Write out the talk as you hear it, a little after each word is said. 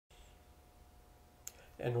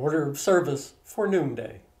An order of service for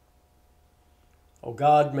noonday. O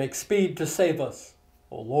God, make speed to save us.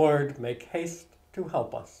 O Lord, make haste to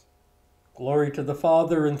help us. Glory to the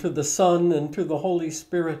Father, and to the Son, and to the Holy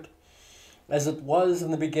Spirit, as it was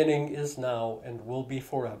in the beginning, is now, and will be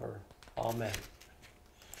forever. Amen.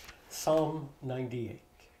 Psalm 98.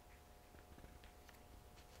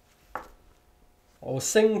 O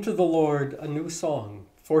sing to the Lord a new song,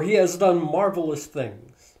 for he has done marvelous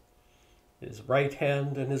things. His right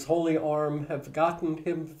hand and his holy arm have gotten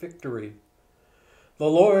him victory. The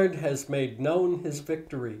Lord has made known his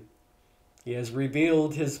victory. He has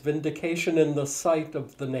revealed his vindication in the sight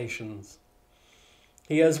of the nations.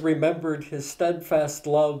 He has remembered his steadfast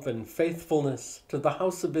love and faithfulness to the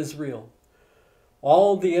house of Israel.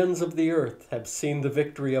 All the ends of the earth have seen the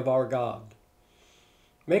victory of our God.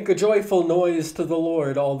 Make a joyful noise to the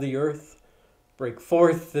Lord, all the earth. Break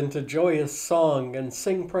forth into joyous song and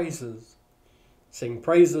sing praises. Sing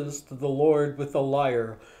praises to the Lord with the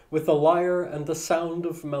lyre and the sound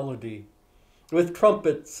of melody, with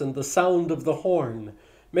trumpets and the sound of the horn.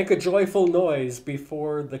 Make a joyful noise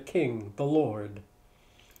before the King, the Lord.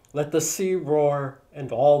 Let the sea roar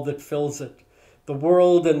and all that fills it, the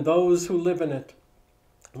world and those who live in it.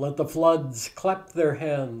 Let the floods clap their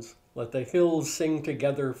hands, let the hills sing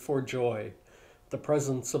together for joy, the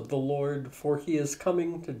presence of the Lord, for he is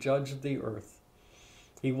coming to judge the earth.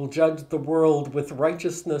 He will judge the world with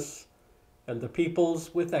righteousness and the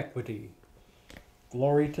peoples with equity.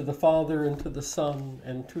 Glory to the Father, and to the Son,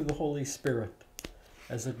 and to the Holy Spirit,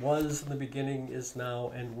 as it was in the beginning, is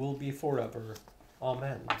now, and will be forever.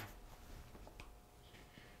 Amen.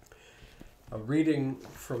 A reading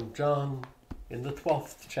from John in the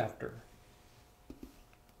 12th chapter.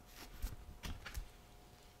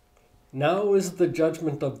 Now is the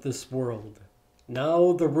judgment of this world.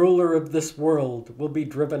 Now the ruler of this world will be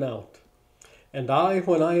driven out. And I,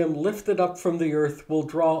 when I am lifted up from the earth, will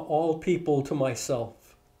draw all people to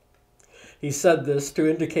myself. He said this to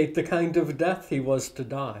indicate the kind of death he was to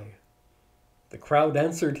die. The crowd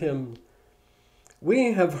answered him,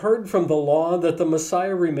 "We have heard from the law that the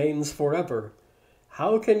Messiah remains forever.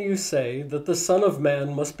 How can you say that the Son of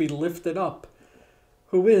Man must be lifted up?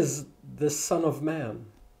 Who is this Son of Man?"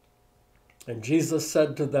 And Jesus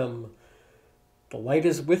said to them, "The light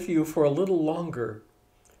is with you for a little longer.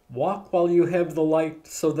 Walk while you have the light,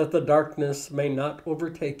 so that the darkness may not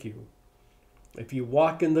overtake you. If you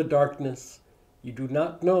walk in the darkness, you do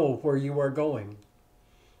not know where you are going.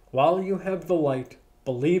 While you have the light,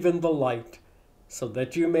 believe in the light, so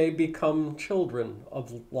that you may become children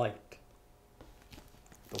of light."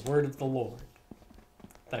 The word of the Lord.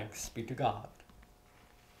 Thanks be to God.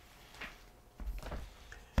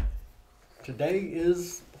 Today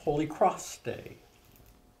is Holy Cross Day.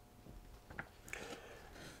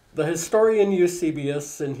 The historian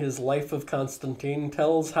Eusebius, in his Life of Constantine,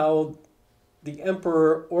 tells how the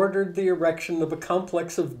emperor ordered the erection of a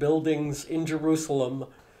complex of buildings in Jerusalem,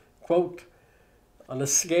 quote, "on a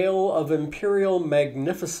scale of imperial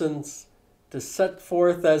magnificence, to set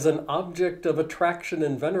forth as an object of attraction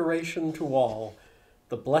and veneration to all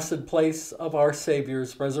the blessed place of our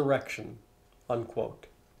Savior's resurrection," unquote.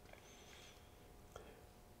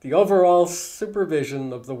 The overall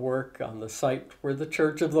supervision of the work on the site where the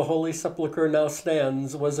Church of the Holy Sepulchre now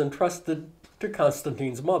stands was entrusted to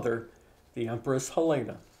Constantine's mother, the Empress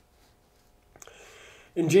Helena.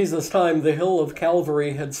 In Jesus' time, the hill of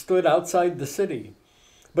Calvary had stood outside the city,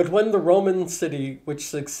 but when the Roman city which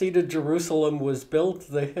succeeded Jerusalem was built,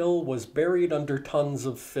 the hill was buried under tons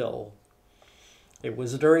of fill. It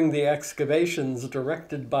was during the excavations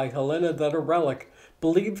directed by Helena that a relic,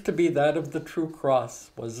 believed to be that of the true cross,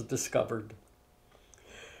 was discovered.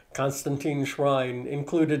 Constantine's shrine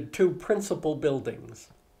included two principal buildings,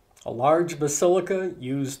 a large basilica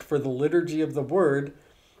used for the liturgy of the Word,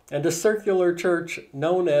 and a circular church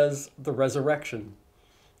known as the Resurrection,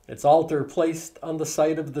 its altar placed on the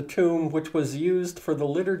site of the tomb, which was used for the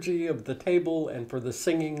liturgy of the table and for the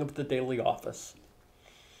singing of the daily office.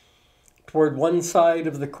 Toward one side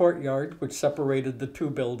of the courtyard, which separated the two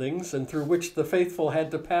buildings and through which the faithful had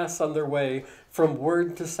to pass on their way from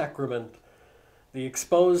word to sacrament, the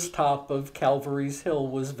exposed top of Calvary's hill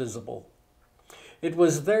was visible. It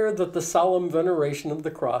was there that the solemn veneration of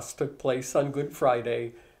the cross took place on Good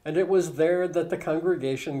Friday, and it was there that the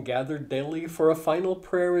congregation gathered daily for a final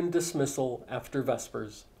prayer and dismissal after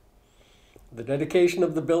Vespers. The dedication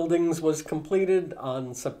of the buildings was completed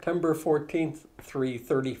on September 14th,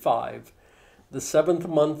 335, the 7th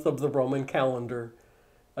month of the Roman calendar,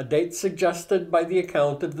 a date suggested by the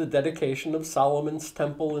account of the dedication of Solomon's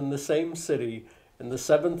temple in the same city in the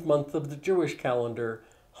 7th month of the Jewish calendar,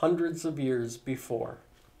 hundreds of years before.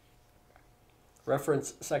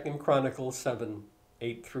 Reference 2 Chronicles 7,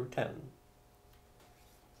 8 through 10.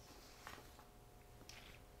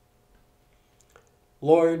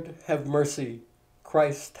 Lord, have mercy.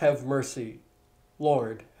 Christ, have mercy.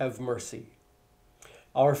 Lord, have mercy.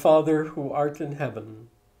 Our Father, who art in heaven,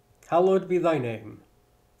 hallowed be thy name.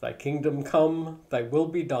 Thy kingdom come, thy will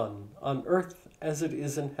be done, on earth as it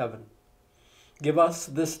is in heaven. Give us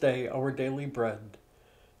this day our daily bread,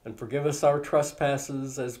 and forgive us our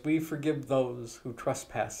trespasses as we forgive those who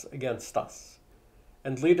trespass against us.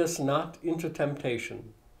 And lead us not into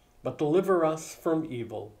temptation, but deliver us from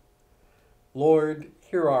evil. Lord,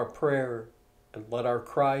 hear our prayer, and let our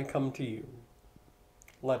cry come to you.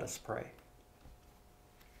 Let us pray.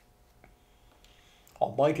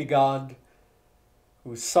 Almighty God,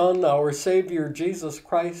 whose Son, our Savior, Jesus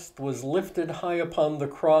Christ, was lifted high upon the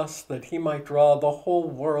cross that he might draw the whole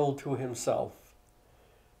world to himself,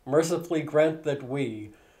 mercifully grant that we,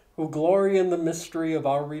 who glory in the mystery of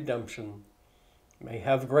our redemption, may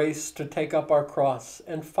have grace to take up our cross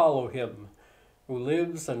and follow him, who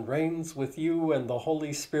lives and reigns with you and the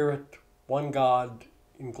Holy Spirit, one God,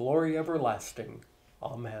 in glory everlasting.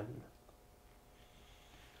 Amen.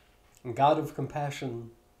 And God of compassion,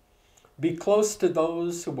 be close to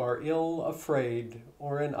those who are ill, afraid,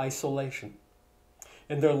 or in isolation.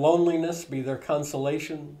 In their loneliness be their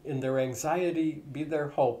consolation, in their anxiety be their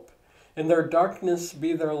hope, in their darkness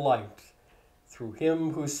be their light, through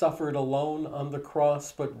him who suffered alone on the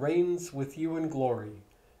cross but reigns with you in glory,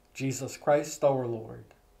 Jesus Christ our Lord.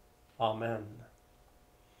 Amen.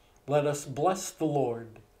 Let us bless the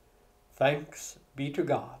Lord. Thanks be to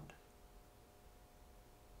God.